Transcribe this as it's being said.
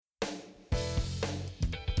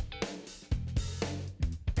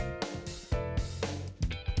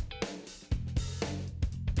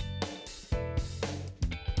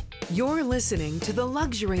You're listening to The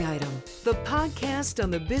Luxury Item, the podcast on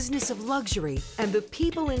the business of luxury and the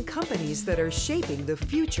people and companies that are shaping the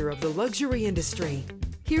future of the luxury industry.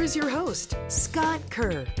 Here's your host, Scott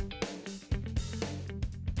Kerr.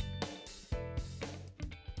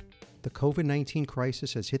 The COVID-19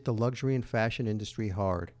 crisis has hit the luxury and fashion industry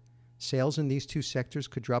hard. Sales in these two sectors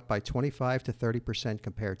could drop by 25 to 30%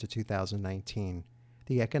 compared to 2019.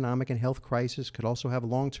 The economic and health crisis could also have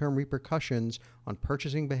long-term repercussions on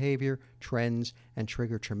purchasing behavior, trends, and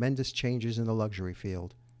trigger tremendous changes in the luxury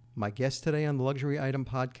field. My guest today on the Luxury Item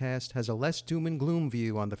podcast has a less doom and gloom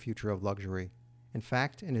view on the future of luxury. In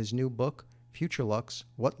fact, in his new book, Future Luxe,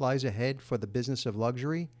 What Lies Ahead for the Business of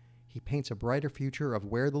Luxury, he paints a brighter future of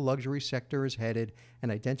where the luxury sector is headed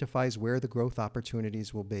and identifies where the growth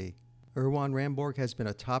opportunities will be. Erwan Rambourg has been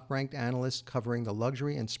a top-ranked analyst covering the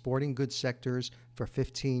luxury and sporting goods sectors for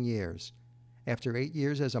 15 years. After 8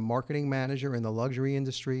 years as a marketing manager in the luxury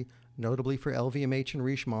industry, notably for LVMH and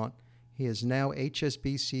Richemont, he is now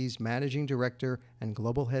HSBC's Managing Director and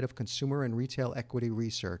Global Head of Consumer and Retail Equity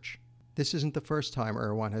Research. This isn't the first time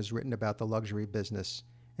Erwan has written about the luxury business.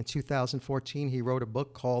 In 2014, he wrote a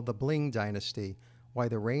book called The Bling Dynasty, Why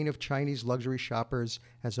the Reign of Chinese Luxury Shoppers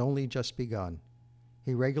Has Only Just Begun.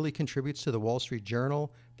 He regularly contributes to the Wall Street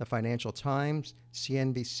Journal, the Financial Times,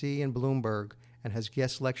 CNBC, and Bloomberg, and has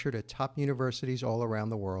guest lectured at top universities all around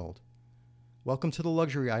the world. Welcome to the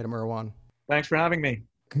Luxury Item, Erwan. Thanks for having me.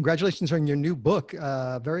 Congratulations on your new book.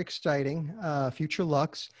 Very exciting, Future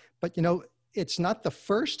Luxe. But, it's not the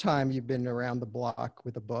first time you've been around the block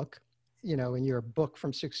with a book. In your book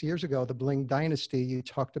from 6 years ago, The Bling Dynasty, you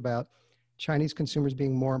talked about Chinese consumers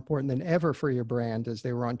being more important than ever for your brand as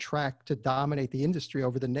they were on track to dominate the industry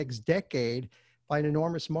over the next decade by an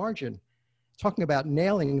enormous margin. Talking about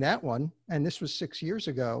nailing that one, and this was 6 years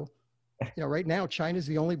ago, right now, China's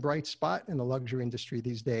the only bright spot in the luxury industry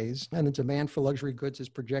these days, and the demand for luxury goods is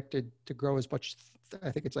projected to grow as much, I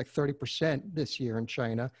think it's like 30% this year in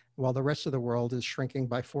China, while the rest of the world is shrinking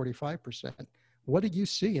by 45%. What did you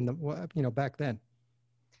see in the, back then?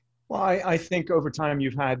 Well, I think over time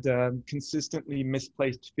you've had consistently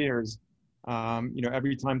misplaced fears.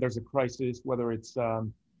 Every time there's a crisis, whether it's,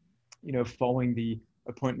 following the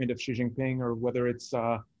appointment of Xi Jinping or whether it's,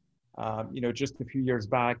 just a few years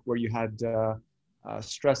back where you had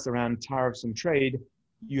stress around tariffs and trade,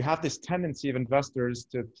 you have this tendency of investors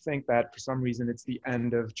to think that for some reason it's the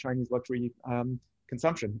end of Chinese luxury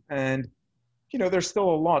consumption. And, there's still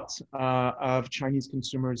a lot of Chinese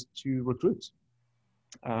consumers to recruit.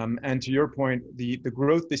 And to your point, the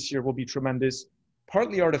growth this year will be tremendous,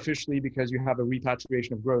 partly artificially because you have a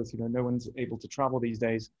repatriation of growth. No one's able to travel these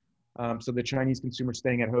days. So the Chinese consumer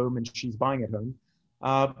staying at home and she's buying at home.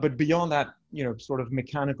 But beyond that, sort of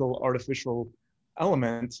mechanical, artificial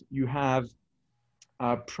element, you have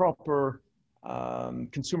proper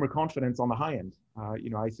consumer confidence on the high end.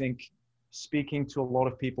 I think speaking to a lot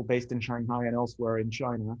of people based in Shanghai and elsewhere in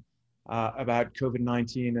China, about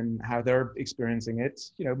COVID-19 and how they're experiencing it,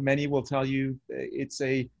 many will tell you it's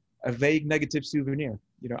a vague negative souvenir.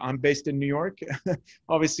 I'm based in New York.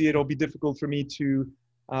 Obviously, it'll be difficult for me to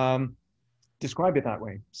describe it that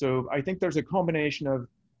way. So I think there's a combination of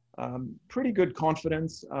pretty good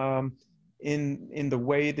confidence in the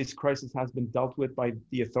way this crisis has been dealt with by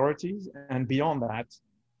the authorities. And beyond that,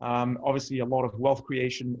 obviously a lot of wealth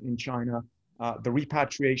creation in China, the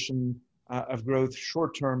repatriation of growth,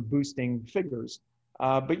 short-term boosting figures.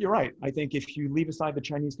 But you're right. I think if you leave aside the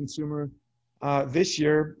Chinese consumer this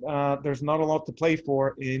year, there's not a lot to play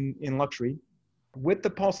for in luxury, with the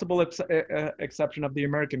possible exception of the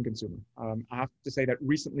American consumer. I have to say that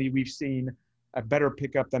recently we've seen a better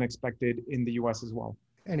pickup than expected in the US as well.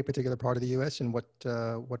 Any particular part of the US and what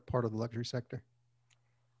part of the luxury sector?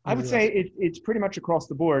 I would say it's pretty much across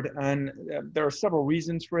the board, and there are several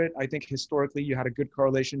reasons for it. I think historically you had a good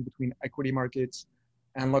correlation between equity markets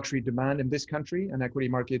and luxury demand in this country, and equity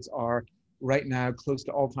markets are right now close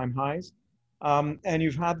to all-time highs. And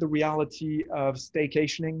you've had the reality of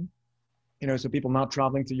staycationing, so people not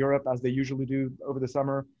traveling to Europe as they usually do over the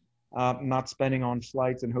summer, not spending on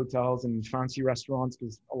flights and hotels and fancy restaurants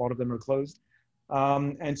because a lot of them are closed.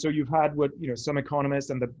 And so you've had what some economists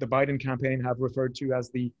and the Biden campaign have referred to as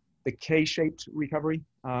the K-shaped recovery.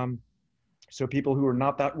 So people who are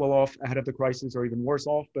not that well off ahead of the crisis or even worse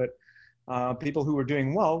off, but people who are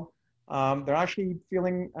doing well, they're actually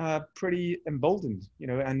feeling pretty emboldened.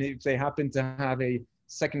 And if they happen to have a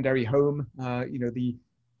secondary home, the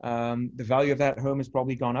value of that home has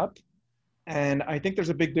probably gone up. And I think there's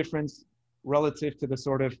a big difference relative to the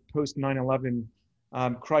sort of post 9/11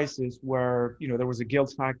 crisis where, there was a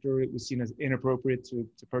guilt factor. It was seen as inappropriate to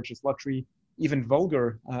purchase luxury. even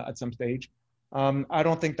vulgar at some stage. I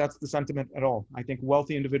don't think that's the sentiment at all. I think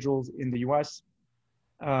wealthy individuals in the US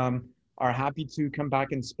um, are happy to come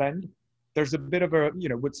back and spend. There's a bit of a,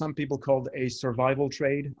 what some people called a survival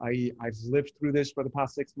trade. I've lived through this for the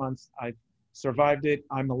past 6 months. I've survived it.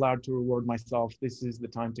 I'm allowed to reward myself. This is the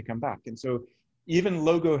time to come back. And so even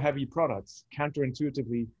logo heavy products,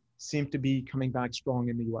 counterintuitively, seem to be coming back strong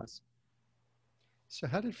in the US. So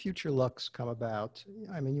how did Future Luxe come about?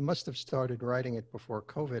 I mean, you must have started writing it before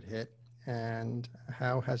COVID hit. And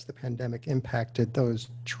how has the pandemic impacted those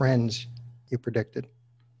trends you predicted?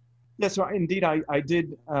 Yeah, so indeed, I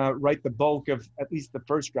did write the bulk of at least the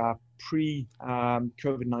first draft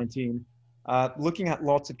pre-COVID-19, looking at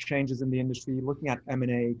lots of changes in the industry, looking at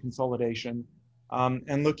M&A consolidation,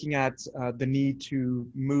 and looking at the need to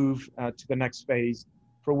move to the next phase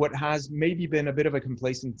for what has maybe been a bit of a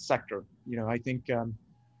complacent sector. I think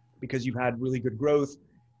because you've had really good growth,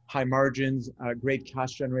 high margins, great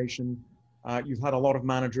cash generation, you've had a lot of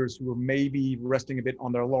managers who were maybe resting a bit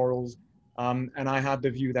on their laurels. And I had the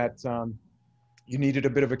view that you needed a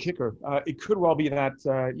bit of a kicker. It could well be that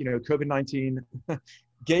COVID-19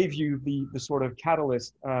 gave you the sort of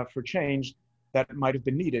catalyst for change that might have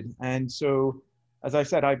been needed. And so, as I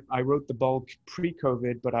said, I wrote the bulk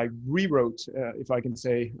pre-COVID, but I rewrote, if I can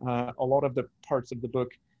say, a lot of the parts of the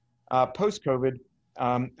book post-COVID,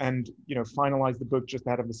 and finalized the book just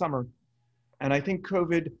out of the summer. And I think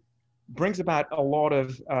COVID brings about a lot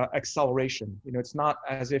of acceleration. It's not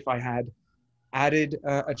as if I had added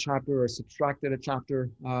a chapter or subtracted a chapter,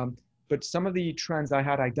 but some of the trends I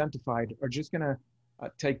had identified are just going to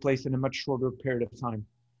take place in a much shorter period of time.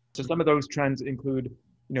 So some of those trends include,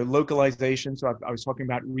 localization. So I was talking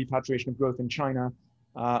about repatriation of growth in China,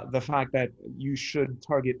 the fact that you should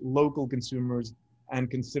target local consumers and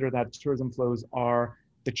consider that tourism flows are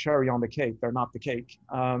the cherry on the cake. They're not the cake.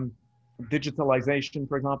 Digitalization,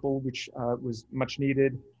 for example, which was much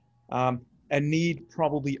needed. A need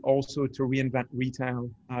probably also to reinvent retail,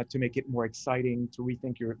 to make it more exciting, to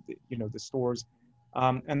rethink the stores.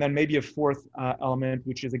 And then maybe a fourth element,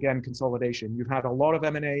 which is again, consolidation. You've had a lot of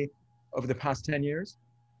M&A over the past 10 years.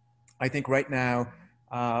 I think right now,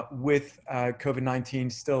 with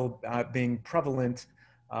COVID-19 still being prevalent,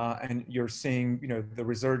 and you're seeing, the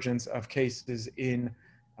resurgence of cases in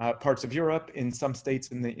parts of Europe, in some states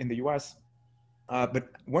in the US. But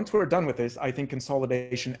once we're done with this, I think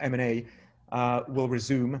consolidation M&A will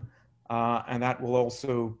resume, and that will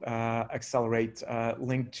also accelerate,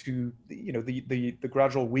 linked to the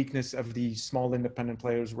gradual weakness of the small independent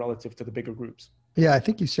players relative to the bigger groups. Yeah, I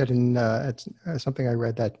think you said in something I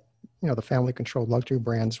read that the family-controlled luxury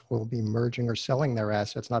brands will be merging or selling their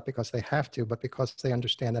assets, not because they have to, but because they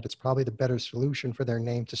understand that it's probably the better solution for their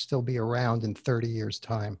name to still be around in 30 years'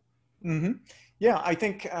 time. Mm-hmm. Yeah, I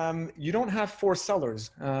think you don't have forced sellers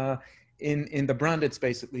in the branded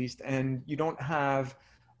space, at least, and you don't have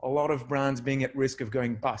a lot of brands being at risk of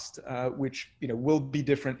going bust, which will be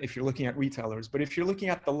different if you're looking at retailers. But if you're looking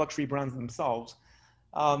at the luxury brands themselves,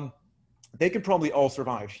 they could probably all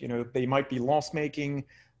survive. They might be loss-making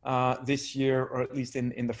this year, or at least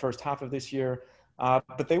in the first half of this year,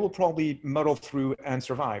 but they will probably muddle through and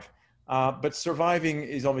survive. But surviving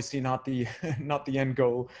is obviously not the not the end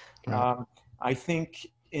goal. Right. I think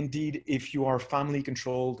indeed, if you are family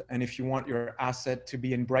controlled and if you want your asset to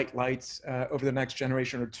be in bright lights over the next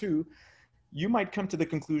generation or two, you might come to the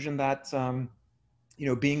conclusion that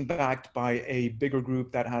being backed by a bigger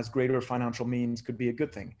group that has greater financial means could be a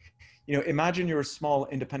good thing. Imagine you're a small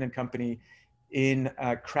independent company in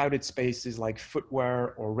crowded spaces like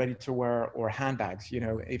footwear or ready to wear or handbags.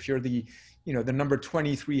 If you're the number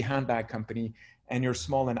 23 handbag company and you're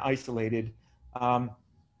small and isolated,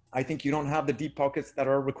 I think you don't have the deep pockets that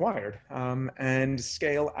are required. And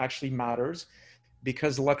scale actually matters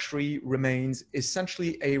because luxury remains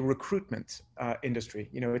essentially a recruitment industry.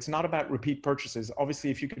 It's not about repeat purchases. Obviously,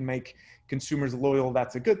 if you can make consumers loyal,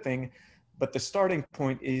 that's a good thing. But the starting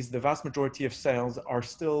point is the vast majority of sales are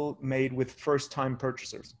still made with first-time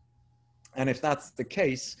purchasers. And if that's the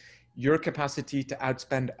case, your capacity to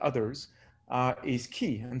outspend others is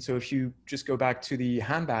key. And so if you just go back to the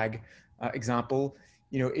handbag example,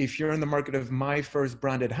 if you're in the market of my first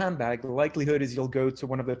branded handbag, the likelihood is you'll go to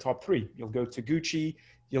one of the top three. You'll go to Gucci,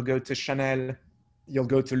 you'll go to Chanel, you'll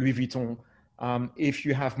go to Louis Vuitton. If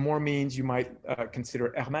you have more means, you might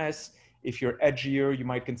consider Hermès. If you're edgier, you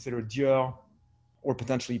might consider Dior or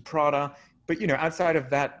potentially Prada. But outside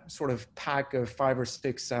of that sort of pack of 5 or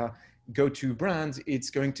 6 go-to brands,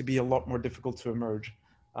 it's going to be a lot more difficult to emerge.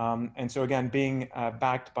 And so again, being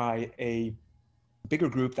backed by a bigger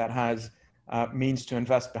group that has means to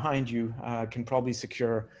invest behind you can probably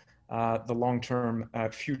secure the long-term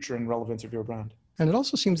future and relevance of your brand. And it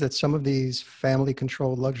also seems that some of these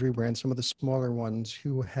family-controlled luxury brands, some of the smaller ones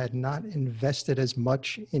who had not invested as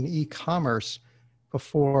much in e-commerce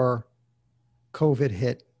before COVID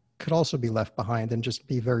hit, could also be left behind and just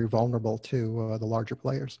be very vulnerable to the larger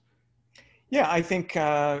players. Yeah, I think,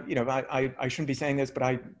 I shouldn't be saying this, but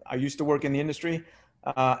I used to work in the industry,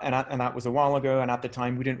 and that was a while ago. And at the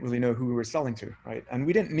time, we didn't really know who we were selling to, right? And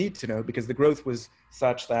we didn't need to know because the growth was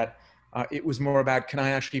such that it was more about, can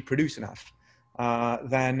I actually produce enough?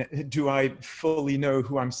 Than do I fully know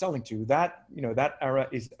who I'm selling to? That era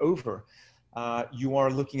is over. You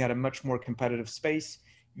are looking at a much more competitive space.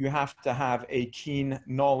 You have to have a keen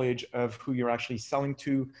knowledge of who you're actually selling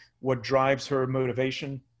to, what drives her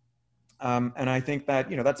motivation. And I think that,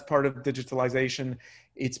 that's part of digitalization.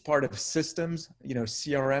 It's part of systems,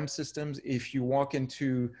 CRM systems. If you walk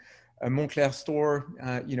into a Montclair store,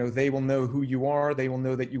 they will know who you are. They will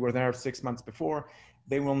know that you were there 6 months before.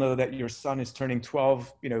 They will know that your son is turning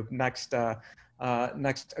 12, next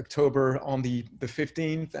October on the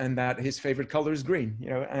 15th, and that his favorite color is green,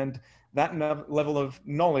 and that level of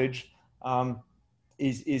knowledge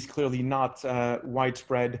is clearly not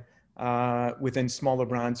widespread within smaller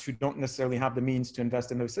brands who don't necessarily have the means to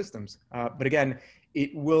invest in those systems. But again,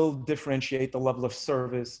 it will differentiate the level of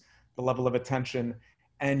service, the level of attention,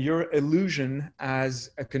 and your illusion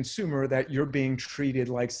as a consumer that you're being treated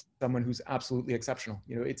like someone who's absolutely exceptional.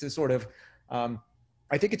 It's a sort of,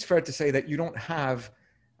 I think it's fair to say that you don't have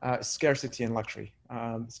scarcity in luxury,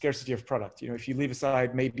 scarcity of product. If you leave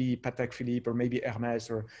aside maybe Patek Philippe or maybe Hermès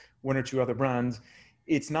or one or two other brands,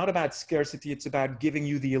 it's not about scarcity. It's about giving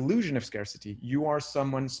you the illusion of scarcity. You are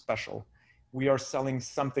someone special. We are selling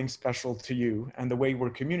something special to you. And the way we're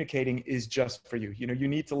communicating is just for you. You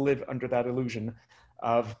need to live under that illusion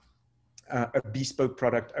of a bespoke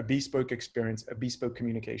product, a bespoke experience, a bespoke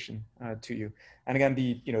communication to you. And again,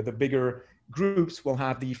 the bigger groups will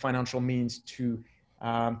have the financial means to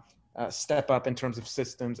step up in terms of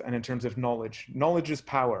systems and in terms of knowledge. Knowledge is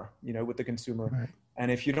power, with the consumer. Right. And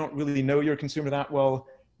if you don't really know your consumer that well,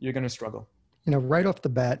 you're going to struggle. Right off the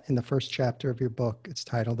bat, in the first chapter of your book, it's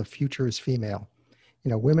titled "The Future is Female."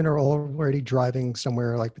 Women are already driving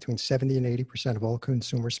somewhere like between 70 and 80% of all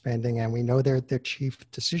consumer spending, and we know they're the chief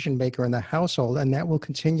decision maker in the household, and that will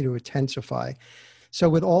continue to intensify. So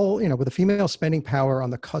with with the female spending power on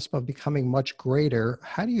the cusp of becoming much greater,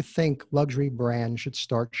 how do you think luxury brands should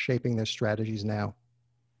start shaping their strategies now?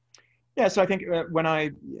 Yeah, so I think when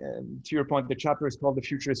to your point, the chapter is called "The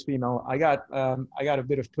Future is Female." I got a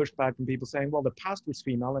bit of pushback from people saying, well, the past was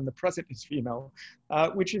female and the present is female,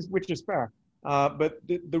 which is fair. But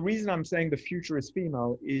the reason I'm saying the future is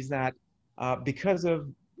female is that because of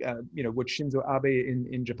what Shinzo Abe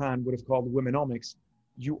in Japan would have called womenomics,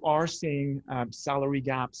 you are seeing salary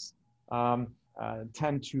gaps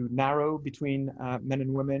tend to narrow between men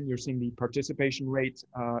and women. You're seeing the participation rate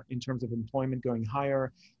in terms of employment going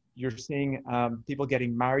higher. You're seeing people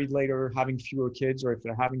getting married later, having fewer kids, or if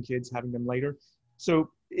they're having kids, having them later.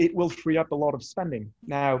 So it will free up a lot of spending.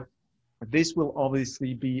 Now, this will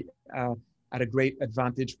obviously be at a great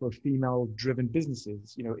advantage for female-driven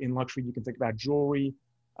businesses. In luxury, you can think about jewelry,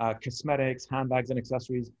 cosmetics, handbags, and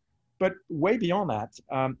accessories. But way beyond that,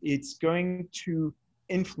 it's going to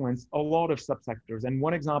influence a lot of subsectors. And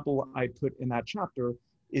one example I put in that chapter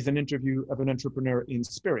is an interview of an entrepreneur in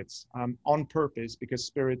spirits, on purpose, because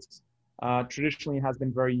spirits traditionally has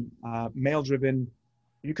been very male-driven.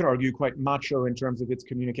 You could argue quite macho in terms of its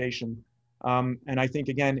communication. And I think,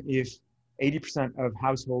 again, if 80% of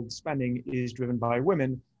household spending is driven by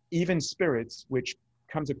women, even spirits, which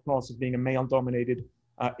comes across as being a male-dominated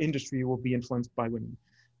industry, will be influenced by women.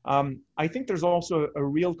 I think there's also a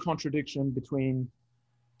real contradiction between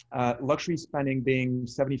luxury spending being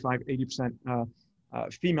 75, 80%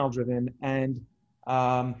 female-driven and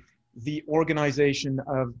the organization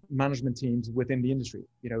of management teams within the industry.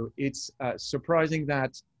 It's surprising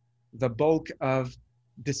that the bulk of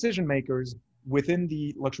decision makers within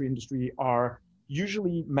the luxury industry are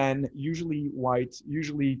usually men, usually white,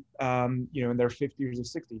 usually in their 50s or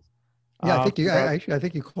 60s. Yeah, I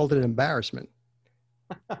think you called it an embarrassment.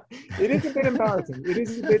 It is a bit embarrassing. It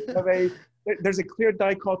is a bit of there's a clear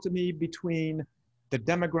dichotomy between the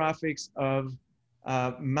demographics of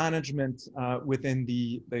management within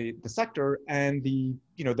the sector and the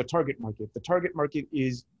target market. The target market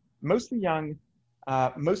is mostly young,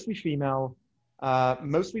 mostly female,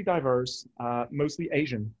 mostly diverse, mostly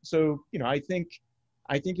Asian. So I think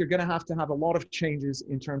you're going to have a lot of changes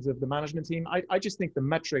in terms of the management team. I just think the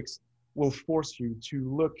metrics will force you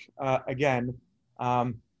to look again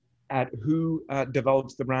at who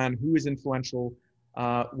develops the brand, who is influential,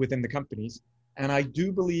 within the companies. And I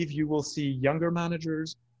do believe you will see younger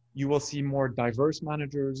managers, you will see more diverse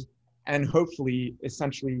managers, and hopefully,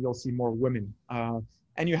 essentially, you'll see more women.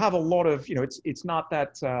 And you have a lot of, it's not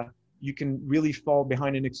that you can really fall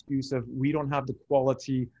behind an excuse of we don't have the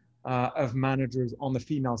quality of managers on the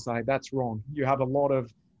female side. That's wrong. You have a lot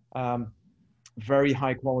of very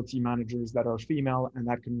high quality managers that are female and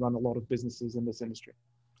that can run a lot of businesses in this industry.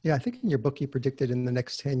 Yeah, I think in your book, you predicted in the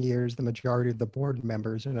next 10 years, the majority of the board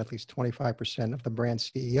members and at least 25% of the brand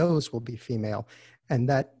CEOs will be female. And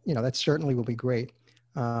that, that certainly will be great.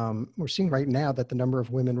 We're seeing right now that the number of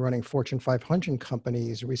women running Fortune 500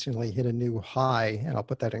 companies recently hit a new high, and I'll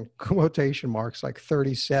put that in quotation marks, like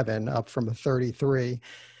 37 up from a 33.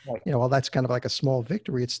 Right. While that's kind of like a small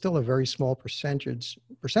victory, it's still a very small percentage.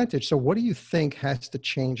 So what do you think has to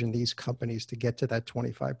change in these companies to get to that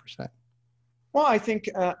 25%? Well, I think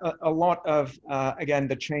a lot of, again,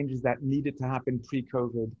 the changes that needed to happen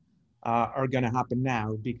pre-COVID are going to happen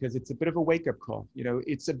now because it's a bit of a wake-up call.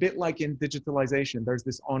 It's a bit like in digitalization. There's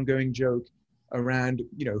this ongoing joke around,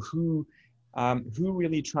 who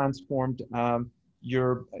really transformed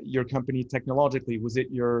your company technologically. Was it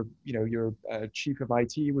your chief of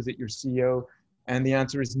IT? Was it your CEO? And the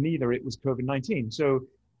answer is neither. It was COVID-19. So,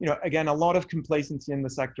 again, a lot of complacency in the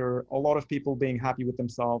sector, a lot of people being happy with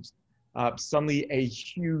themselves. Suddenly a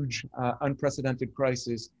huge, unprecedented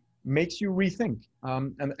crisis makes you rethink.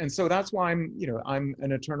 And so that's why I'm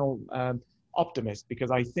an eternal optimist,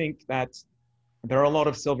 because I think that there are a lot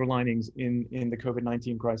of silver linings in the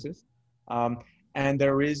COVID-19 crisis. And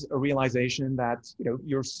there is a realization that,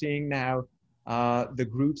 you're seeing now the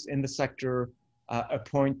groups in the sector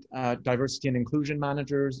appoint diversity and inclusion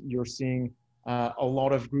managers. You're seeing a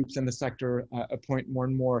lot of groups in the sector appoint more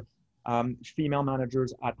and more female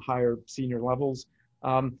managers at higher senior levels.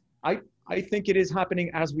 I think it is happening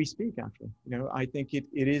as we speak, actually. I think it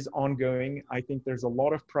is ongoing. I think there's a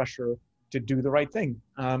lot of pressure to do the right thing.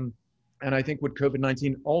 And I think what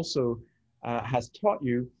COVID-19 also has taught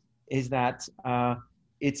you is that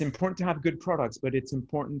it's important to have good products, but it's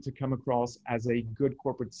important to come across as a good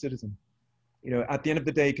corporate citizen. At the end of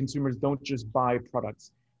the day, consumers don't just buy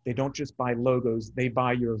products. They don't just buy logos. They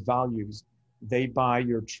buy your values. They buy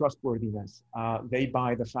your trustworthiness. They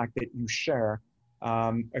buy the fact that you share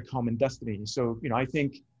a common destiny. So, I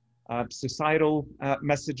think societal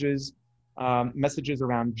messages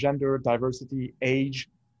around gender, diversity, age,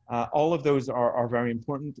 all of those are very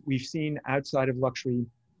important. We've seen outside of luxury,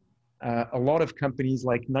 a lot of companies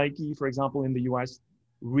like Nike, for example, in the US,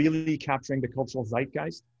 really capturing the cultural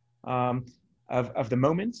zeitgeist of the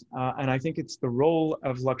moment. And I think it's the role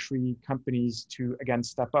of luxury companies to, again,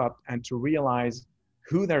 step up and to realize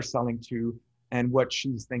who they're selling to and what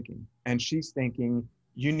she's thinking. And she's thinking,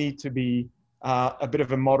 you need to be a bit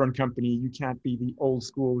of a modern company. You can't be the old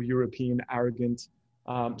school European arrogant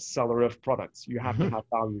seller of products. You have to have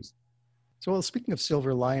values. So, well, speaking of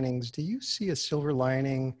silver linings, do you see a silver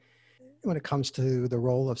lining when it comes to the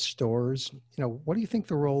role of stores? What do you think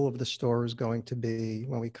the role of the store is going to be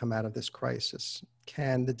when we come out of this crisis?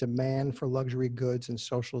 Can the demand for luxury goods and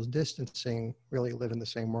social distancing really live in the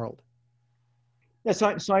same world? Yeah,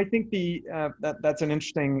 so I think that's an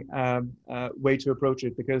interesting way to approach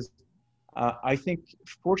it, because I think,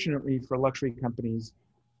 fortunately for luxury companies,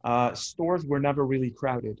 stores were never really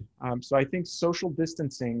crowded. So I think social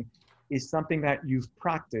distancing is something that you've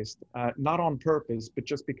practiced, not on purpose, but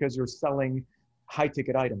just because you're selling high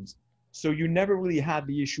ticket items. So you never really had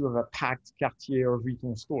the issue of a packed Cartier or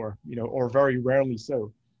Vuitton store, or very rarely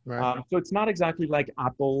so. Right. So it's not exactly like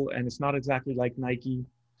Apple, and it's not exactly like Nike.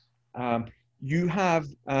 You have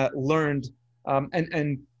learned,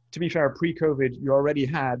 and to be fair, pre-COVID, you already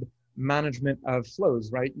had management of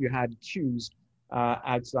flows, right? You had queues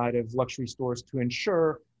outside of luxury stores to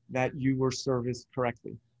ensure that you were serviced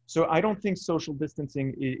correctly. So I don't think social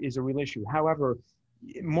distancing is a real issue. However,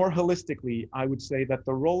 more holistically, I would say that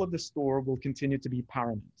the role of the store will continue to be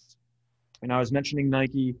paramount. And I was mentioning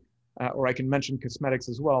Nike, or I can mention cosmetics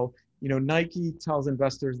as well. Nike tells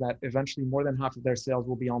investors that eventually more than half of their sales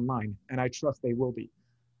will be online, and I trust they will be.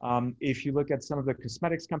 If you look at some of the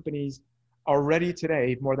cosmetics companies, already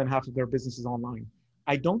today, more than half of their business is online.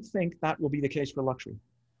 I don't think that will be the case for luxury,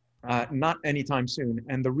 not anytime soon.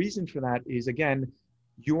 And the reason for that is, again,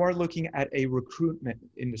 you are looking at a recruitment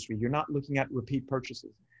industry. You're not looking at repeat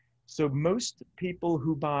purchases. So most people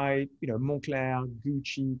who buy, Moncler,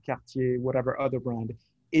 Gucci, Cartier, whatever other brand,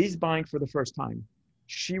 is buying for the first time.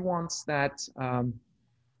 She wants that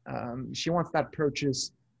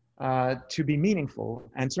purchase to be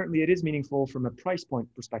meaningful, and certainly it is meaningful from a price point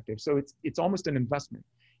perspective. So it's almost an investment.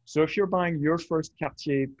 So if you're buying your first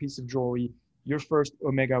Cartier piece of jewelry, your first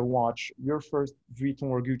Omega watch, your first Vuitton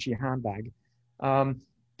or Gucci handbag,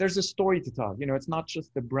 there's a story to tell. You know, it's not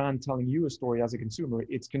just the brand telling you a story as a consumer,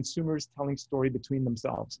 it's consumers telling story between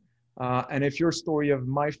themselves. And if your story of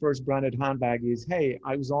my first branded handbag is, hey,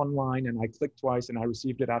 I was online and I clicked twice and I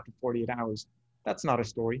received it after 48 hours, that's not a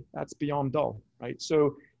story. That's beyond dull, right?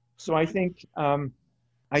 So I think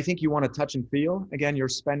you want to touch and feel. Again, you're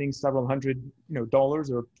spending several hundred, dollars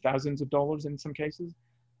or thousands of dollars in some cases.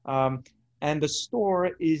 Um, and the store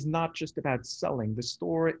is not just about selling. The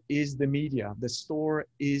store is the media. The store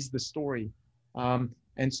is the story.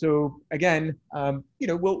 And so again,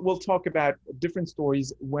 we'll talk about different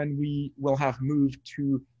stories when we will have moved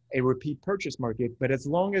to a repeat purchase market. But as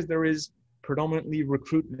long as there is predominantly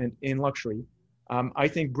recruitment in luxury, I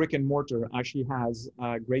think brick and mortar actually has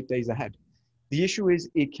great days ahead. The issue is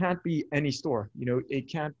it can't be any store. It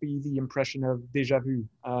can't be the impression of déjà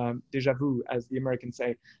vu, as the Americans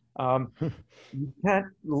say. Um, you can't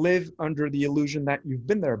live under the illusion that you've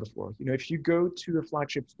been there before. If you go to a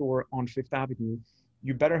flagship store on Fifth Avenue,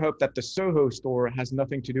 you better hope that the Soho store has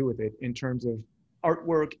nothing to do with it in terms of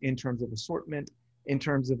artwork, in terms of assortment, in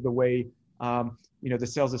terms of the way the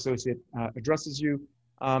sales associate addresses you.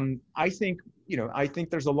 I think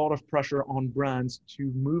there's a lot of pressure on brands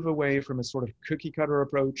to move away from a sort of cookie cutter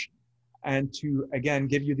approach and to, again,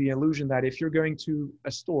 give you the illusion that if you're going to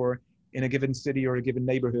a store in a given city or a given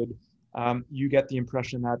neighborhood, you get the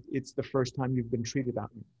impression that it's the first time you've been treated that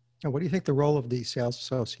way. And what do you think the role of the sales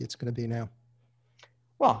associate's going to be now?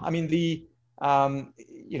 Well, I mean,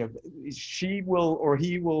 she will or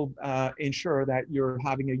he will ensure that you're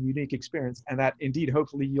having a unique experience and that indeed,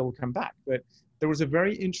 hopefully you'll come back. But there was a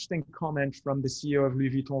very interesting comment from the CEO of Louis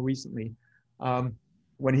Vuitton recently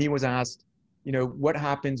when he was asked, what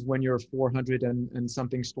happens when your 400 and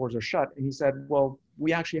something stores are shut? And he said, well,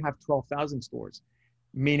 we actually have 12,000 stores,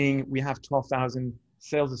 meaning we have 12,000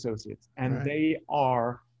 sales associates. And right. They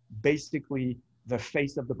are basically the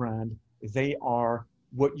face of the brand. They are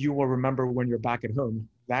what you will remember when you're back at home.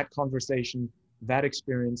 That conversation, that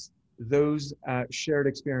experience, those shared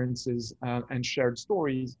experiences and shared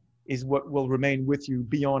stories is what will remain with you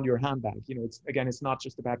beyond your handbag. It's not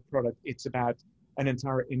just about product, it's about an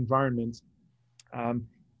entire environment and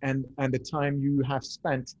the time you have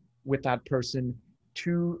spent with that person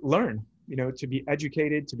to learn, to be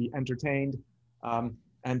educated, to be entertained,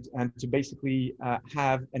 and to basically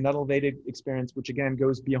have an elevated experience, which again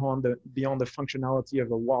goes beyond the functionality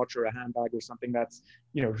of a watch or a handbag or something that's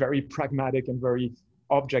very pragmatic and very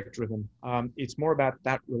object driven. It's more about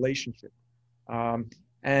that relationship,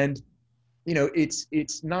 and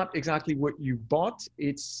it's not exactly what you bought.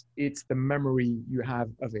 It's the memory you have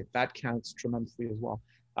of it that counts tremendously as well.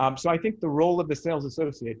 So I think the role of the sales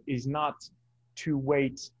associate is not to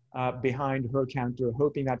wait behind her counter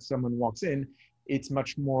hoping that someone walks in. It's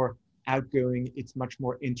much more outgoing. It's much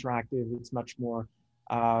more interactive. It's much more,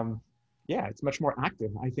 it's much more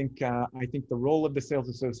active. I think the role of the sales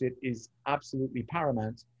associate is absolutely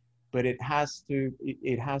paramount, but it has to,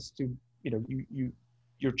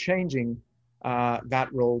 you're changing that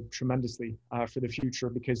role tremendously for the future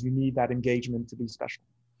because you need that engagement to be special.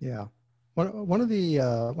 Yeah, one of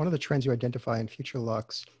the trends you identify in future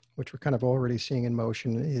Luxe, which we're kind of already seeing in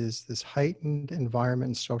motion, is this heightened environment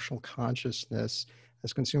and social consciousness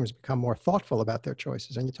as consumers become more thoughtful about their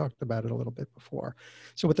choices. And you talked about it a little bit before.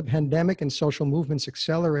 So with the pandemic and social movements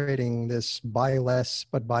accelerating this buy less,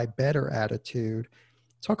 but buy better attitude,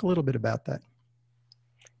 talk a little bit about that.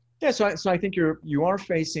 Yeah, so I think you are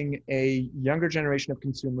facing a younger generation of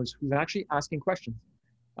consumers who's actually asking questions.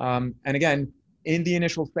 And again, in the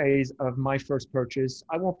initial phase of my first purchase,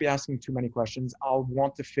 I won't be asking too many questions. I'll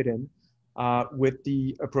want to fit in with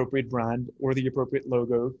the appropriate brand or the appropriate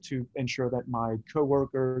logo to ensure that my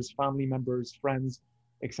coworkers, family members, friends,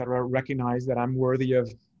 etc., recognize that I'm worthy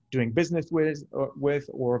of doing business with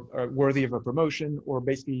or worthy of a promotion, or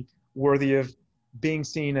basically worthy of being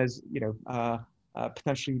seen as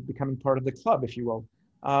potentially becoming part of the club, if you will.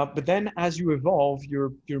 But then as you evolve,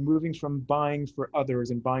 you're moving from buying for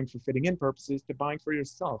others and buying for fitting in purposes to buying for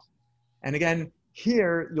yourself. And again,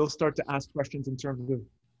 here you'll start to ask questions in terms of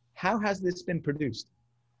how has this been produced?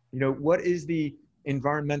 What is the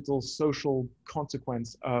environmental, social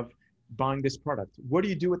consequence of buying this product? What do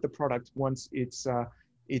you do with the product once its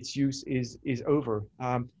use is over?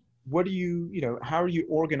 What do how are you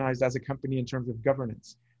organized as a company in terms of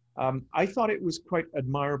governance? I thought it was quite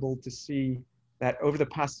admirable to see that over the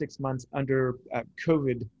past 6 months under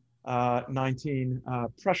COVID-19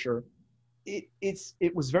 pressure, it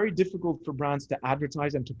was very difficult for brands to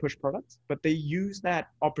advertise and to push products, but they used that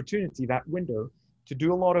opportunity, that window, to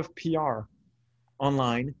do a lot of PR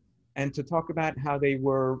online and to talk about how they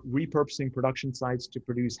were repurposing production sites to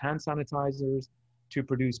produce hand sanitizers, to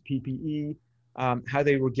produce PPE, how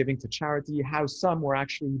they were giving to charity, how some were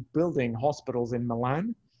actually building hospitals in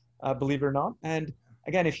Milan, believe it or not. And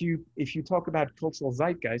again, if you talk about cultural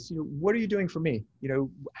zeitgeist, what are you doing for me?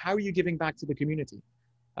 How are you giving back to the community?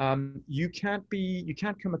 You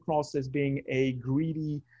can't come across as being a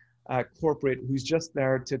greedy corporate who's just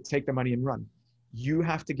there to take the money and run. You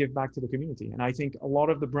have to give back to the community, and I think a lot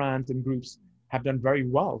of the brands and groups have done very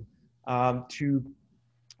well to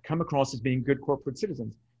come across as being good corporate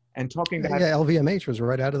citizens. And talking about LVMH was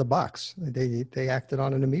right out of the box. They acted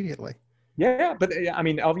on it immediately. Yeah, but I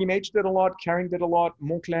mean, LVMH did a lot, Kering did a lot,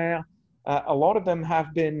 Moncler, a lot of them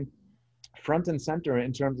have been front and center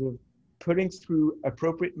in terms of putting through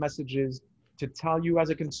appropriate messages to tell you as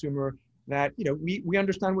a consumer that, we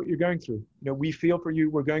understand what you're going through. We feel for you,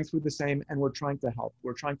 we're going through the same, and we're trying to help.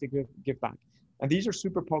 We're trying to give back. And these are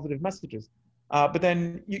super positive messages. But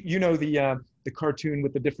then, the cartoon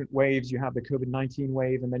with the different waves. You have the COVID-19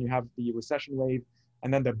 wave, and then you have the recession wave.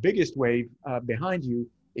 And then the biggest wave behind you,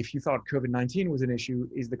 if you thought COVID-19 was an issue,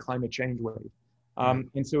 is the climate change wave.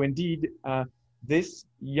 And so indeed, this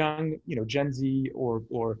young, Gen Z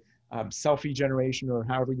or selfie generation, or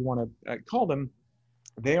however you want to call them,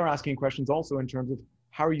 they are asking questions also in terms of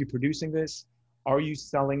how are you producing this? Are you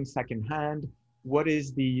selling secondhand? What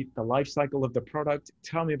is the life cycle of the product?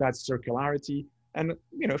 Tell me about circularity. And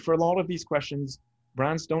for a lot of these questions,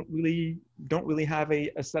 brands don't really have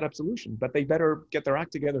a set up solution, but they better get their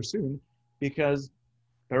act together soon, because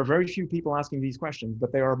there are very few people asking these questions,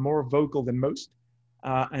 but they are more vocal than most,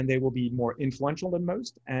 and they will be more influential than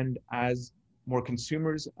most. And as more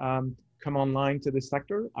consumers come online to this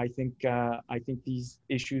sector, I think these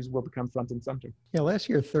issues will become front and center. Yeah, last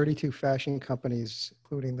year, 32 fashion companies,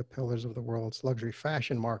 including the pillars of the world's luxury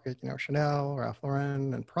fashion market, Chanel, Ralph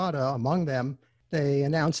Lauren, and Prada, among them, they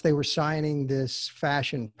announced they were signing this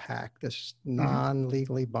fashion pact, this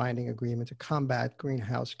non-legally binding agreement to combat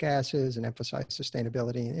greenhouse gases and emphasize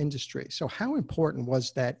sustainability in industry. So how important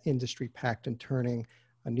was that industry pact in turning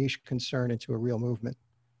a niche concern into a real movement?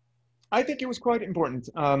 I think it was quite important,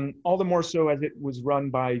 all the more so as it was run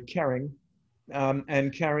by Kering.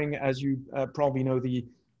 And Kering, as you probably know, the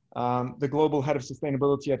global head of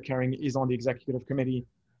sustainability at Kering is on the executive committee.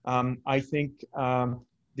 I think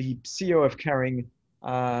the CEO of Kering,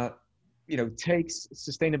 takes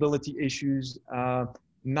sustainability issues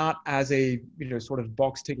not as a sort of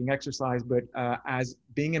box-ticking exercise, but as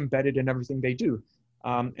being embedded in everything they do.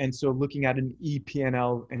 And so looking at an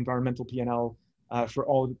ePNL, environmental P&L, for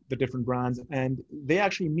all the different brands, and they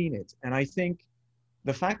actually mean it. And I think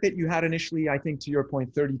the fact that you had initially, I think to your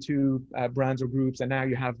point, 32 brands or groups, and now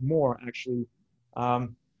you have more actually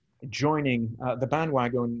joining the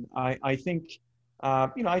bandwagon, I think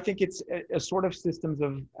it's a sort of systems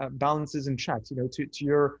of balances and checks. To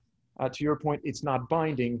your point, it's not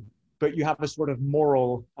binding, but you have a sort of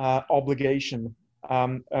moral obligation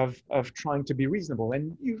of trying to be reasonable.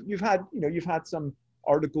 And you've had some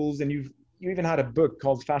articles, and you even had a book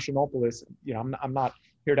called Fashionopolis. I'm not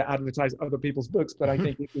here to advertise other people's books, but I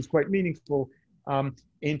think it was quite meaningful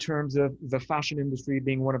in terms of the fashion industry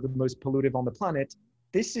being one of the most pollutive on the planet.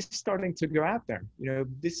 This is starting to go out there.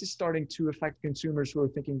 This is starting to affect consumers who are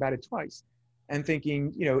thinking about it twice and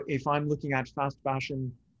thinking, if I'm looking at fast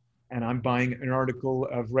fashion and I'm buying an article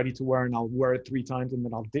of ready to wear and I'll wear it 3 times and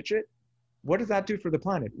then I'll ditch it, what does that do for the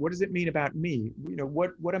planet? What does it mean about me?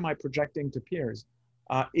 What am I projecting to peers?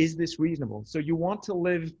 Is this reasonable? So you want to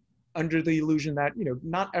live under the illusion that,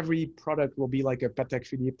 not every product will be like a Patek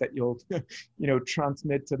Philippe that you'll,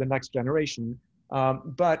 transmit to the next generation.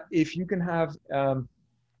 But if you can have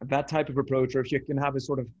that type of approach, or if you can have a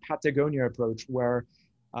sort of Patagonia approach where,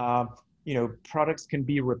 products can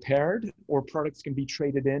be repaired or products can be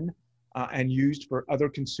traded in and used for other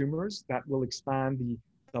consumers, that will expand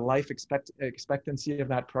the life expectancy of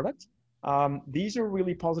that product. These are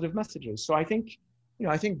really positive messages. So I think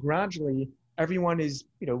gradually everyone is,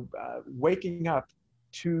 waking up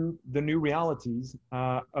to the new realities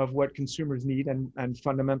of what consumers need and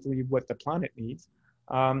fundamentally what the planet needs,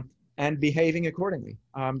 and behaving accordingly.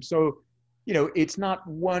 So, it's not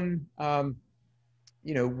one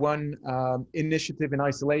initiative in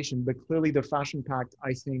isolation, but clearly the Fashion Pact,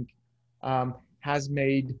 I think, has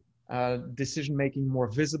made decision-making more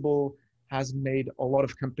visible, has made a lot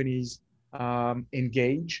of companies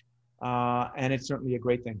engage, and it's certainly a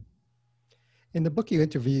great thing. In the book, you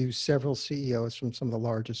interview several CEOs from some of the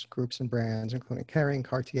largest groups and brands, including Kering,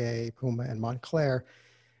 Cartier, Puma, and Moncler.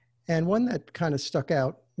 And one that kind of stuck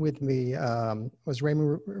out with me was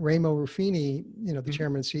Remo Ruffini, the Mhm.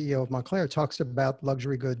 chairman and CEO of Moncler, talks about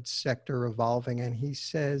luxury goods sector evolving. And he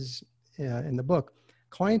says in the book,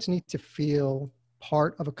 clients need to feel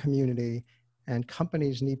part of a community and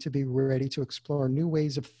companies need to be ready to explore new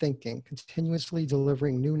ways of thinking, continuously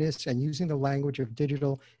delivering newness and using the language of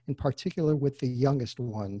digital, in particular with the youngest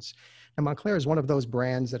ones. And Moncler is one of those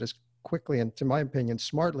brands that has quickly, and to my opinion,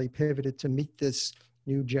 smartly pivoted to meet this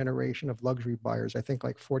new generation of luxury buyers. I think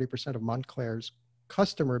like 40% of Moncler's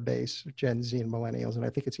customer base, Gen Z and millennials, and I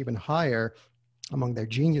think it's even higher among their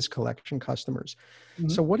Genius Collection customers.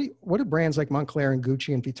 So Mhm. what do brands like Moncler and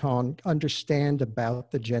Gucci and Vuitton understand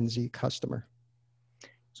about the Gen Z customer?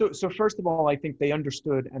 So first of all, I think they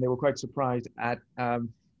understood and they were quite surprised at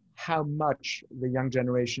how much the young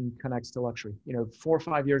generation connects to luxury. 4 or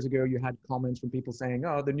 5 years ago, you had comments from people saying,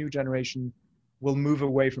 "Oh, the new generation will move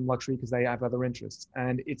away from luxury because they have other interests,"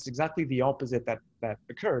 and it's exactly the opposite that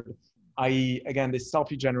occurred. I.e., again, this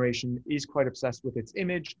selfie generation is quite obsessed with its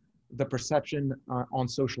image, the perception on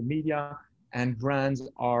social media, and brands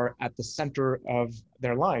are at the center of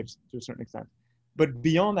their lives to a certain extent. But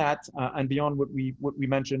beyond that, and beyond what we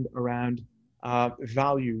mentioned around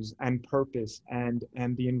values and purpose and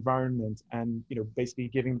the environment and basically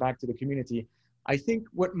giving back to the community, I think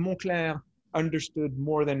what Moncler understood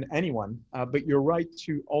more than anyone. But you're right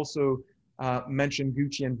to also mention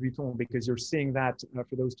Gucci and Vuitton because you're seeing that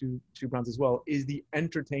for those two brands as well is the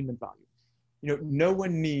entertainment value. No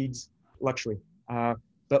one needs luxury.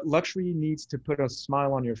 But luxury needs to put a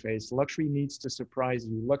smile on your face. Luxury needs to surprise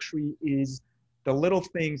you. Luxury is the little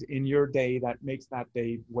things in your day that makes that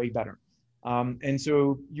day way better. And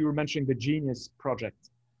so you were mentioning the Genius project,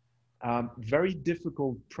 very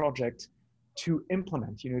difficult project to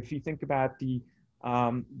implement. If you think about the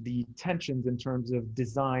tensions in terms of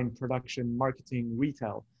design, production, marketing,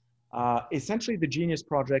 retail, essentially the Genius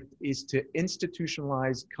project is to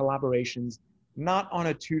institutionalize collaborations, not on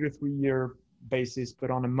a 2 to 3 year basis, but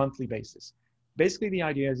on a monthly basis. Basically, the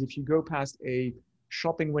idea is if you go past a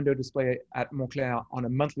shopping window display at Moncler on a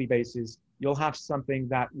monthly basis, you'll have something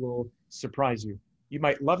that will surprise you. You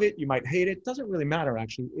might love it, you might hate it, doesn't really matter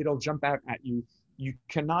actually. It'll jump out at you. You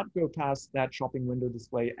cannot go past that shopping window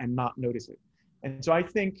display and not notice it. And so I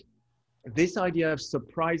think this idea of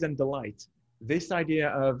surprise and delight, this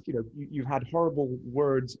idea of, you've had horrible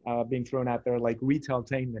words being thrown out there like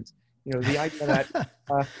retailtainment, the idea that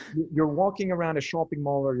you're walking around a shopping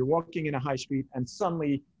mall or you're walking in a high street and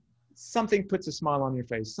suddenly something puts a smile on your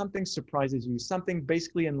face, something surprises you, something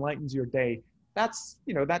basically enlightens your day. That's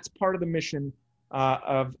part of the mission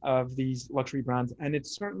of these luxury brands, and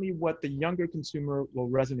it's certainly what the younger consumer will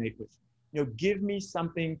resonate with. Give me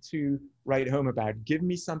something to write home about. Give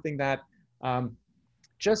me something that even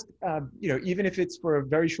if it's for a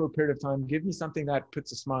very short period of time, give me something that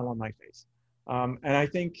puts a smile on my face. And I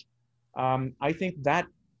think that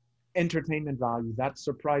entertainment value, that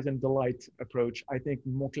surprise and delight approach, I think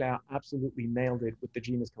Moncler absolutely nailed it with the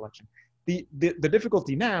Genius collection. The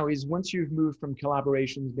difficulty now is once you've moved from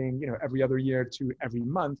collaborations being every other year to every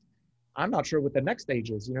month, I'm not sure what the next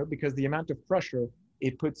stage is, because the amount of pressure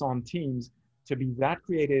it puts on teams to be that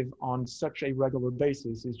creative on such a regular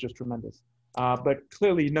basis is just tremendous. But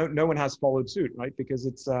clearly, no one has followed suit, right? Because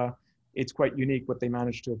it's quite unique what they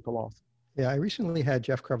managed to pull off. Yeah, I recently had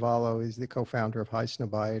Jeff Carvalho, he's the co-founder of High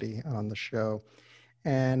Snobiety, on the show.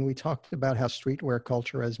 And we talked about how streetwear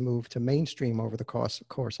culture has moved to mainstream over the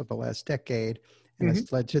course of the last decade and Mm-hmm.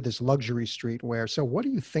 has led to this luxury streetwear. So what do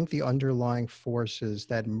you think the underlying forces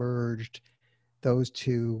that merged those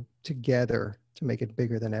two together to make it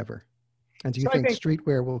bigger than ever? And do you So I think think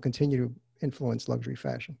streetwear will continue to influence luxury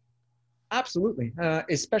fashion? absolutely,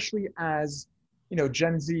 especially as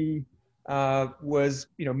Gen Z was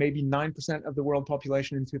maybe 9% of the world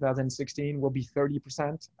population in 2016, will be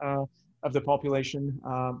 30% of the population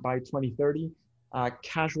by 2030.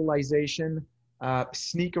 Casualization,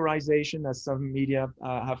 sneakerization, as some media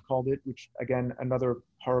have called it, which again another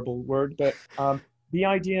horrible word, but the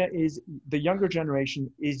idea is the younger generation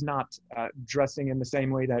is not dressing in the same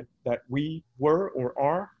way that we were or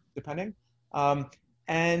are, depending. Um,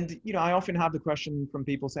 and I often have the question from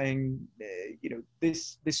people saying,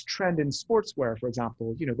 this trend in sportswear, for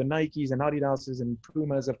example, the Nikes and Adidases and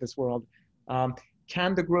Pumas of this world,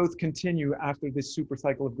 can the growth continue after this super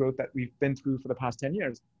cycle of growth that we've been through for the past 10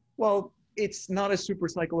 years? Well, it's not a super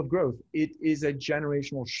cycle of growth. It is a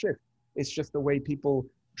generational shift. It's just the way people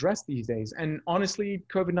dress these days. And honestly,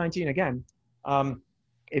 COVID-19 again,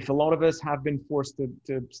 if a lot of us have been forced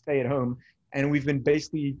to stay at home, and we've been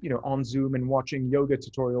basically, on Zoom and watching yoga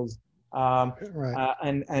tutorials Right.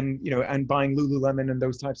 And buying Lululemon and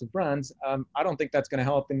those types of brands, I don't think that's going to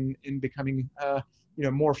help in becoming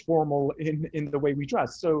more formal in the way we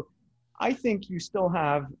dress. So I think you still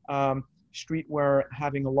have streetwear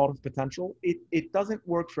having a lot of potential. It doesn't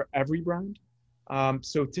work for every brand.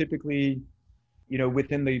 So typically,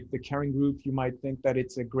 within the Kering group, you might think that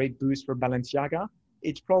it's a great boost for Balenciaga.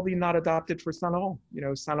 It's probably not adapted for Saint Laurent.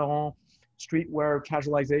 Saint Laurent streetwear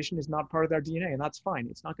casualization is not part of their DNA, and that's fine.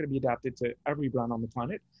 It's not going to be adapted to every brand on the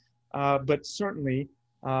planet. But certainly,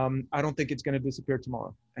 I don't think it's going to disappear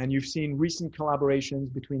tomorrow. And you've seen recent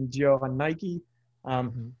collaborations between Dior and Nike,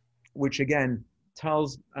 which again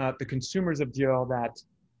tells the consumers of Dior that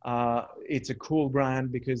it's a cool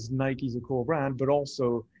brand because Nike's a cool brand, but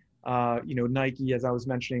also, Nike, as I was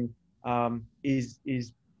mentioning, is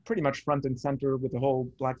pretty much front and center with the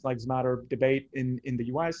whole Black Lives Matter debate in the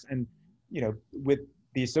US. And, with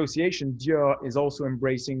the association, Dior is also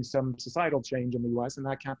embracing some societal change in the US, and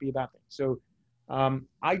that can't be a bad thing. So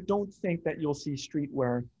I don't think that you'll see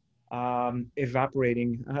streetwear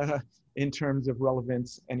evaporating in terms of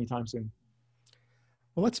relevance anytime soon.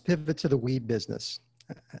 Well, let's pivot to the weed business.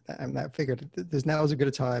 I figured now is as good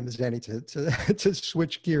a time as any to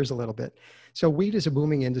switch gears a little bit. So weed is a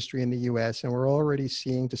booming industry in the U.S., and we're already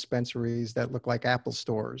seeing dispensaries that look like Apple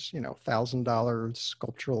stores, $1,000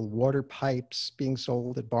 sculptural water pipes being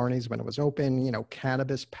sold at Barney's when it was open,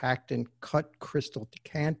 cannabis packed in cut crystal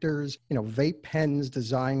decanters, vape pens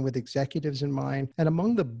designed with executives in mind. And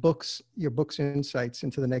among your book's insights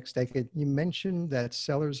into the next decade, you mentioned that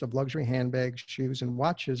sellers of luxury handbags, shoes, and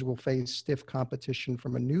watches will face stiff competition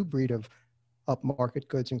from a new breed of upmarket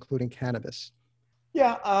goods, including cannabis.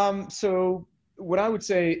 Yeah. So what I would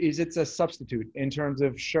say is it's a substitute in terms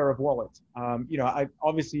of share of wallet.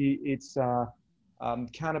 Obviously it's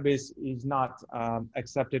cannabis is not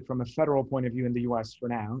accepted from a federal point of view in the U.S. for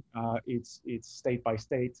now. It's state by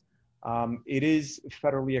state. It is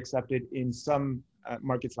federally accepted in some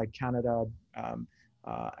markets like Canada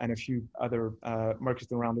and a few other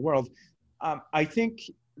markets around the world. I think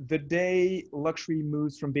the day luxury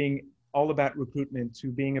moves from being all about recruitment to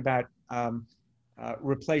being about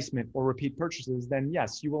replacement or repeat purchases, then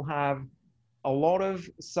yes, you will have a lot of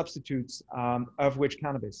substitutes, of which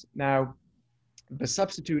cannabis. Now, the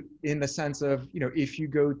substitute in the sense of, if you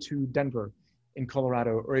go to Denver in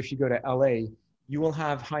Colorado, or if you go to LA, you will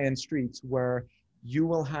have high-end streets where you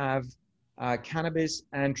will have cannabis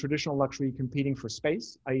and traditional luxury competing for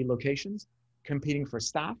space, i.e. locations, competing for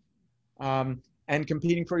staff, and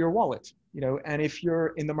competing for your wallet. And if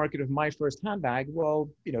you're in the market of my first handbag, well,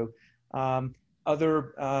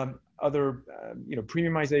 other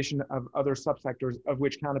premiumization of other subsectors of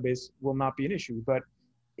which cannabis will not be an issue. But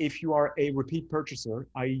if you are a repeat purchaser,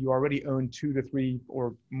 i.e. you already own 2 to 3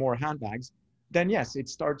 or more handbags, then yes, it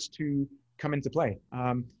starts to come into play.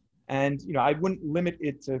 And I wouldn't limit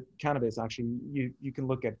it to cannabis. Actually, you can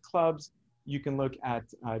look at clubs, you can look at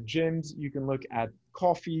gyms, you can look at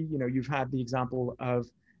coffee. You've had the example of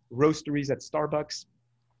roasteries at Starbucks,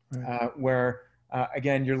 right. Where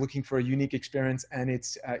again, you're looking for a unique experience and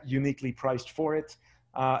it's uniquely priced for it.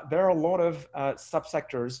 There are a lot of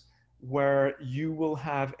subsectors where you will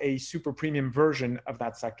have a super premium version of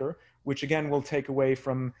that sector, which again will take away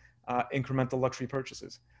from incremental luxury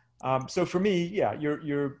purchases. So for me, yeah,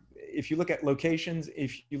 if you look at locations,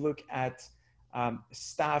 if you look at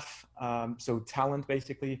staff, so talent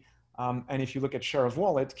basically, and if you look at share of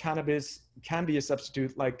wallet, cannabis can be a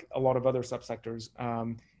substitute like a lot of other subsectors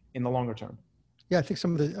in the longer term. Yeah,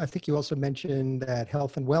 I think you also mentioned that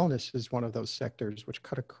health and wellness is one of those sectors which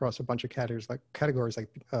cut across a bunch of categories like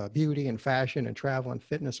beauty and fashion and travel and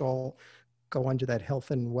fitness all go under that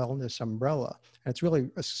health and wellness umbrella. And it's really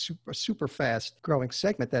a super fast growing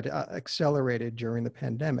segment that accelerated during the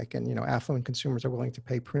pandemic. And, affluent consumers are willing to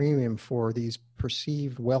pay premium for these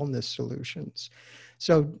perceived wellness solutions.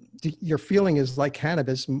 So your feeling is like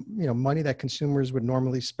cannabis, money that consumers would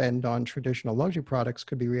normally spend on traditional luxury products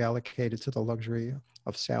could be reallocated to the luxury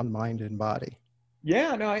of sound mind and body.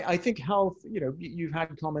 Yeah, no, I think health, you've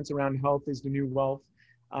had comments around health is the new wealth.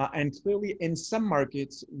 And clearly in some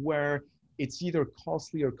markets where it's either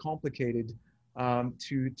costly or complicated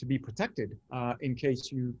to be protected in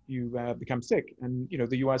case you become sick. And,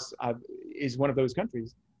 the US is one of those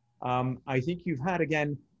countries. I think you've had,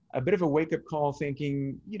 again, a bit of a wake-up call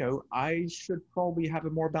thinking, I should probably have a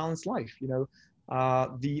more balanced life.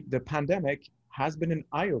 The pandemic has been an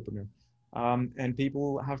eye-opener. And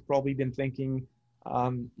people have probably been thinking,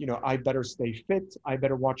 I better stay fit. I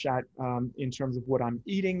better watch out in terms of what I'm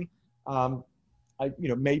eating.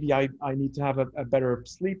 Maybe I need to have a better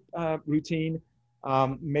sleep routine.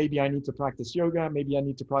 Maybe I need to practice yoga. Maybe I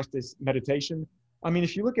need to practice meditation. I mean,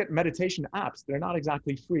 if you look at meditation apps, they're not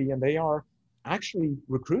exactly free, and they are actually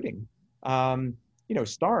recruiting.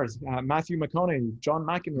 Stars, Matthew McConaughey, John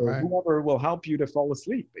McEnroe, Right. whoever will help you to fall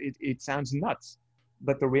asleep. It sounds nuts,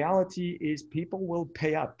 but the reality is people will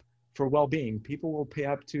pay up for well-being. People will pay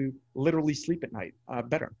up to literally sleep at night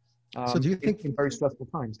better. So do you think In very stressful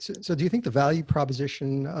times. so do you think the value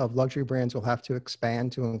proposition of luxury brands will have to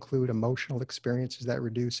expand to include emotional experiences that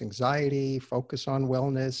reduce anxiety, focus on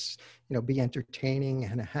wellness, be entertaining,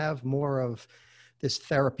 and have more of this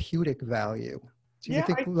therapeutic value? Do you Yeah,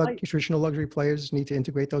 think traditional luxury players need to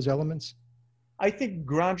integrate those elements? I think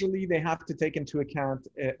gradually they have to take into account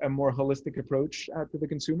a more holistic approach to the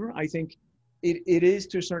consumer. I think it is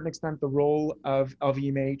to a certain extent the role of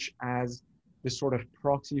LVMH as the sort of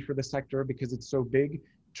proxy for the sector because it's so big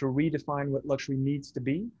to redefine what luxury needs to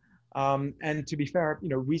be. And to be fair,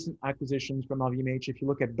 recent acquisitions from LVMH, if you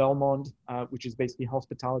look at Belmond, which is basically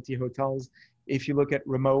hospitality hotels, if you look at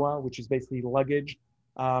Rimowa, which is basically luggage,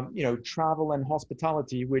 travel and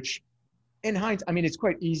hospitality, which in hindsight, I mean, it's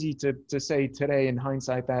quite easy to say today in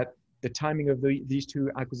hindsight that the timing of these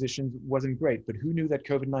two acquisitions wasn't great, but who knew that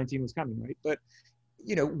COVID-19 was coming, right? But,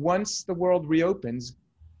 once the world reopens,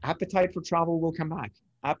 appetite for travel will come back.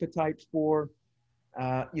 Appetite for,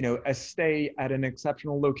 a stay at an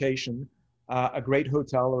exceptional location, a great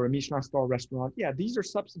hotel or a Michelin star restaurant. Yeah, these are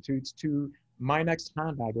substitutes to my next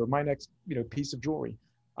handbag or my next, piece of jewelry.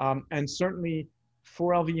 And certainly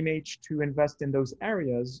for LVMH to invest in those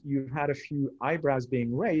areas, you've had a few eyebrows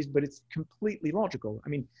being raised, but it's completely logical. I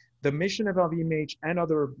mean, the mission of LVMH and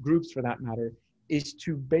other groups for that matter is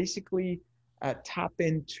to basically tap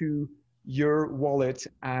into your wallet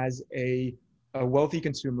as a wealthy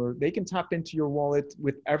consumer. They can tap into your wallet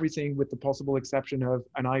with everything with the possible exception of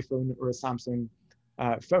an iPhone or a Samsung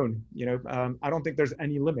phone. I don't think there's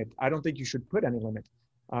any limit. I don't think you should put any limit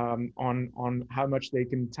on how much they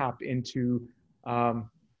can tap into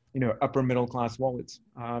upper middle class wallets.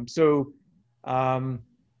 The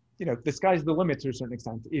sky's the limit to a certain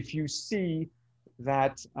extent. If you see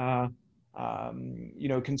that,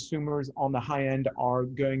 consumers on the high end are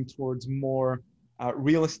going towards more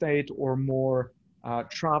real estate or more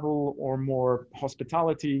travel or more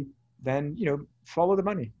hospitality, then, follow the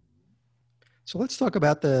money. So let's talk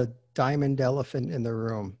about the diamond elephant in the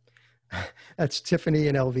room. That's Tiffany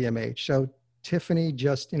and LVMH. So Tiffany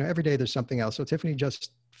just, every day there's something else. So Tiffany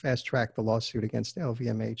just fast-tracked the lawsuit against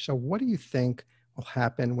LVMH. So what do you think will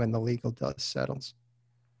happen when the legal dust settles?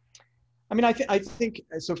 I mean, I think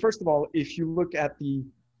so. First of all, if you look at the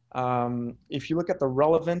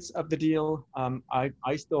relevance of the deal,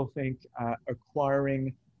 I still think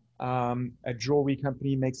acquiring a jewelry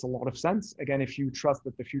company makes a lot of sense. Again, if you trust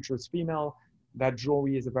that the future is female, that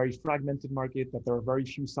jewelry is a very fragmented market, that there are very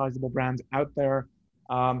few sizable brands out there.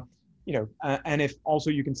 And if also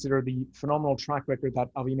you consider the phenomenal track record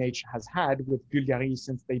that LVMH has had with Bulgari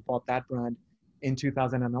since they bought that brand in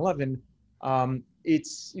 2011,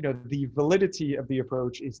 it's, the validity of the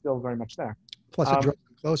approach is still very much there. Plus it draws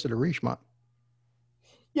them closer to Richemont.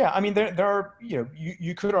 Yeah, I mean, there are,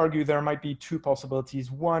 you could argue there might be two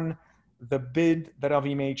possibilities. One, the bid that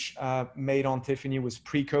LVMH made on Tiffany was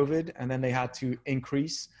pre-COVID, and then they had to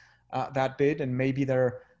increase that bid, and maybe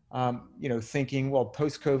they're thinking, well,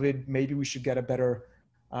 post-COVID, maybe we should get a better,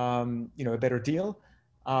 a better deal.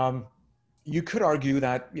 You could argue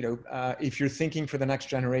that, if you're thinking for the next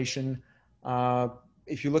generation,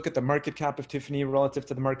 if you look at the market cap of Tiffany relative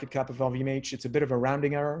to the market cap of LVMH, it's a bit of a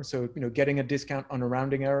rounding error. So, getting a discount on a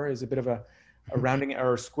rounding error is a bit of a rounding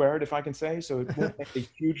error squared, if I can say. So it won't make a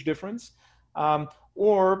huge difference.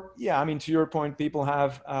 Or, yeah, I mean, to your point, people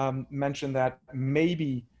have mentioned that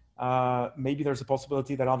maybe there's a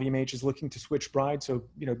possibility that LVMH is looking to switch brides. So,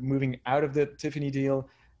 moving out of the Tiffany deal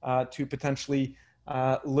to potentially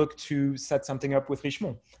look to set something up with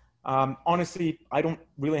Richemont. Honestly, I don't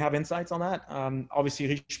really have insights on that. Obviously,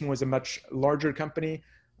 Richemont is a much larger company,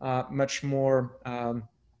 much more,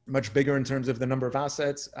 much bigger in terms of the number of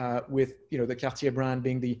assets, with the Cartier brand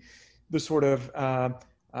being the sort of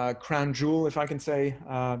crown jewel, if I can say,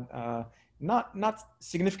 not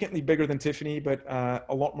significantly bigger than Tiffany, but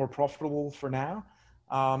a lot more profitable for now.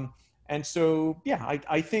 And so, yeah,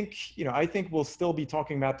 I think we'll still be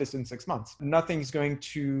talking about this in 6 months. Nothing's going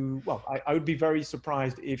to, well, I would be very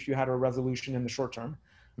surprised if you had a resolution in the short term.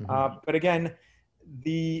 Mm-hmm. But again,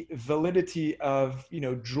 the validity of,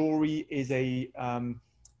 jewelry is a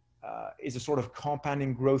sort of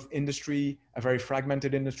compounding growth industry, a very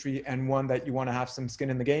fragmented industry, and one that you want to have some skin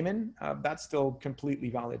in the game in. That's still completely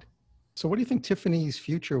valid. So what do you think Tiffany's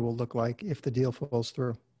future will look like if the deal falls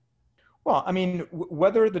through? Well, I mean,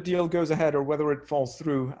 whether the deal goes ahead or whether it falls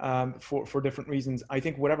through for different reasons, I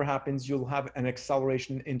think whatever happens, you'll have an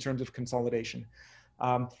acceleration in terms of consolidation.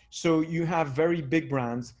 So you have very big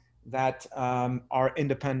brands that are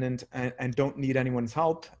independent and don't need anyone's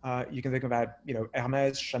help. You can think about,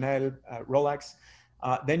 Hermes, Chanel, Rolex.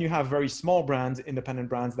 Then you have very small brands, independent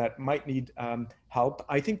brands that might need help.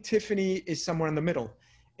 I think Tiffany is somewhere in the middle,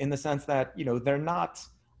 in the sense that they're not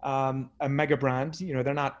a mega brand.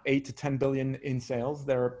 They're not 8 to 10 billion in sales.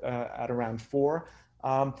 They're at around 4,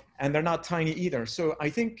 and they're not tiny either. So I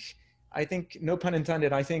think, no pun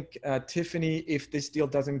intended, I think Tiffany, if this deal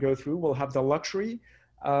doesn't go through, will have the luxury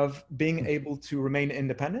of being able to remain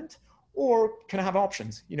independent, or can have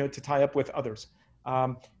options, to tie up with others.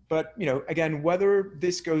 But again, whether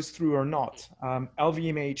this goes through or not,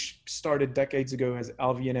 LVMH started decades ago as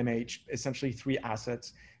LV and MH, essentially 3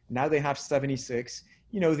 assets. Now they have 76.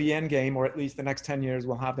 The end game, or at least the next 10 years,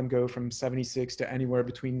 will have them go from 76 to anywhere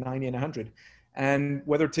between 90 and 100. And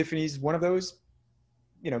whether Tiffany's one of those,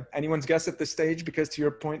 anyone's guess at this stage, because to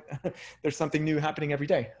your point, there's something new happening every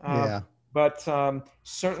day. Yeah. But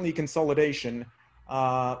certainly consolidation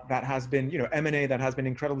that has been, M&A that has been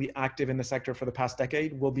incredibly active in the sector for the past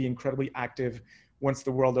decade will be incredibly active once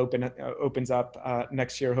the world opens up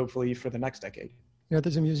next year, hopefully for the next decade.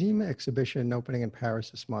 There's a museum exhibition opening in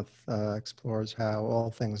Paris this month, explores how all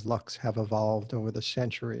things luxe have evolved over the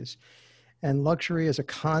centuries. And luxury as a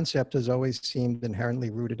concept has always seemed inherently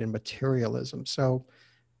rooted in materialism. So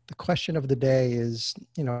the question of the day is,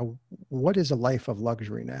 what is a life of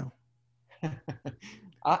luxury now?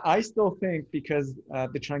 I still think, because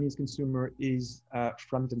the Chinese consumer is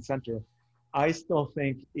front and center, I still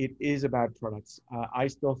think it is about products. I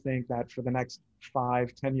still think that for the next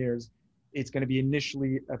 5-10 years, it's going to be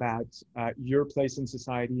initially about your place in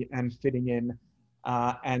society and fitting in,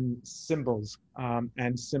 and symbols.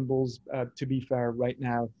 And symbols, to be fair, right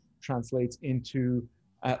now translates into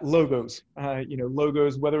logos.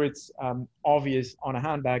 Logos, whether it's obvious on a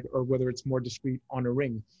handbag or whether it's more discreet on a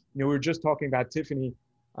ring. We were just talking about Tiffany.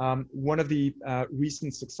 One of the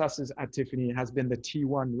recent successes at Tiffany has been the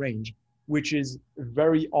T1 range, which is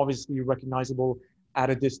very obviously recognizable at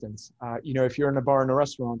a distance. If you're in a bar and a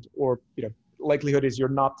restaurant, or, likelihood is you're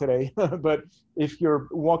not today, but if you're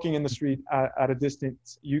walking in the street at a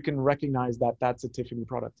distance, you can recognize that that's a Tiffany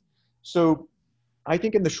product. So I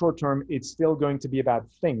think in the short term, it's still going to be about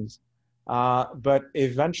things. But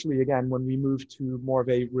eventually, again, when we move to more of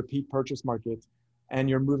a repeat purchase market, and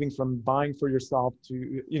you're moving from buying for yourself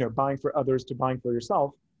to, buying for others to buying for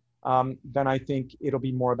yourself, then I think it'll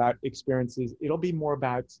be more about experiences. It'll be more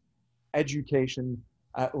about education,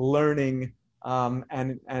 learning,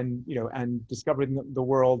 and discovering the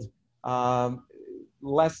world,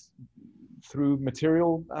 less through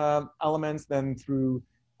material elements than through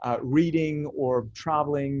reading or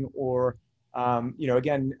traveling, or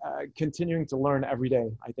continuing to learn every day.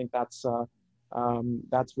 I think that's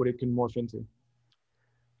what it can morph into.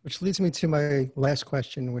 Which leads me to my last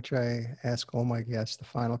question, which I ask all my guests. The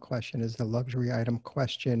final question is the luxury item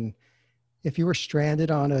question. If you were stranded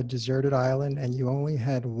on a deserted island and you only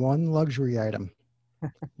had one luxury item,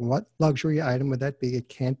 what luxury item would that be? It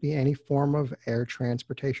can't be any form of air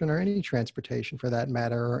transportation, or any transportation for that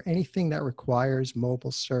matter, or anything that requires mobile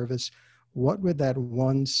service. What would that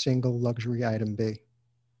one single luxury item be?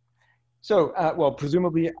 So, well,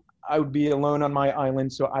 presumably I would be alone on my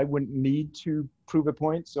island, so I wouldn't need to prove a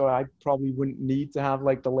point. So I probably wouldn't need to have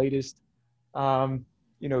like the latest,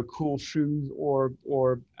 cool shoes or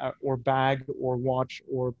bag or watch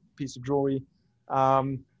or piece of jewelry.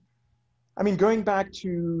 Going back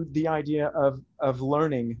to the idea of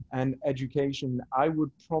learning and education, I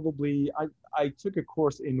would probably, I took a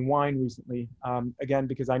course in wine recently, again,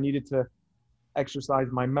 because I needed to exercise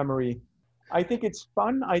my memory. I think it's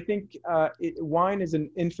fun. I think wine is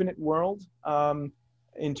an infinite world,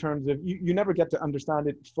 in terms of you never get to understand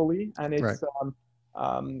it fully. And it's, right.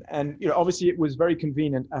 Obviously it was very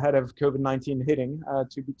convenient ahead of COVID-19 hitting,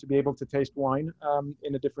 to be able to taste wine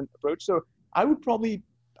in a different approach. So I would probably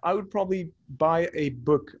buy a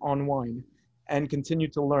book on wine and continue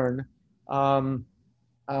to learn,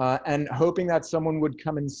 and hoping that someone would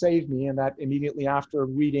come and save me, and that immediately after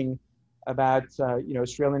reading about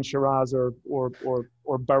Australian Shiraz or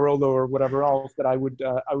Barolo or whatever else, that I would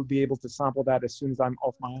be able to sample that as soon as I'm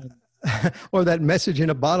off my own. Or that message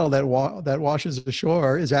in a bottle that washes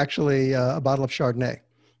ashore is actually a bottle of Chardonnay.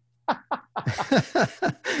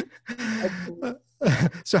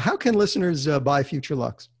 So how can listeners buy Future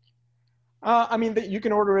Luxe? You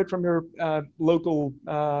can order it from your local,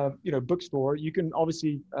 bookstore. You can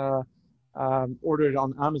obviously order it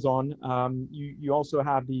on Amazon. You also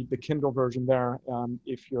have the Kindle version there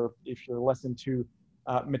if you're less into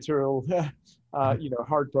material,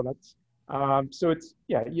 hard products. So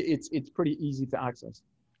it's pretty easy to access.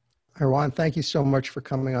 Erwan, thank you so much for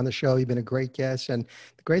coming on the show. You've been a great guest. And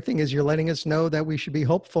the great thing is you're letting us know that we should be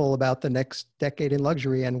hopeful about the next decade in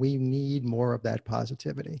luxury, and we need more of that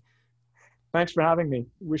positivity. Thanks for having me.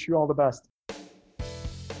 Wish you all the best.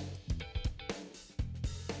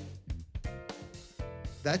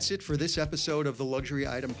 That's it for this episode of the Luxury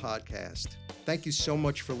Item Podcast. Thank you so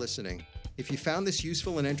much for listening. If you found this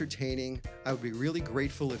useful and entertaining, I would be really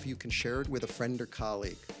grateful if you can share it with a friend or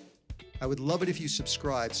colleague. I would love it if you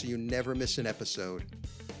subscribe so you never miss an episode.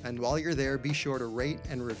 And while you're there, be sure to rate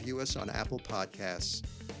and review us on Apple Podcasts.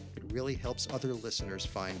 It really helps other listeners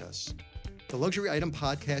find us. The Luxury Item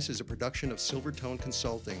Podcast is a production of Silvertone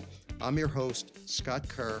Consulting. I'm your host, Scott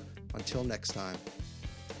Kerr. Until next time.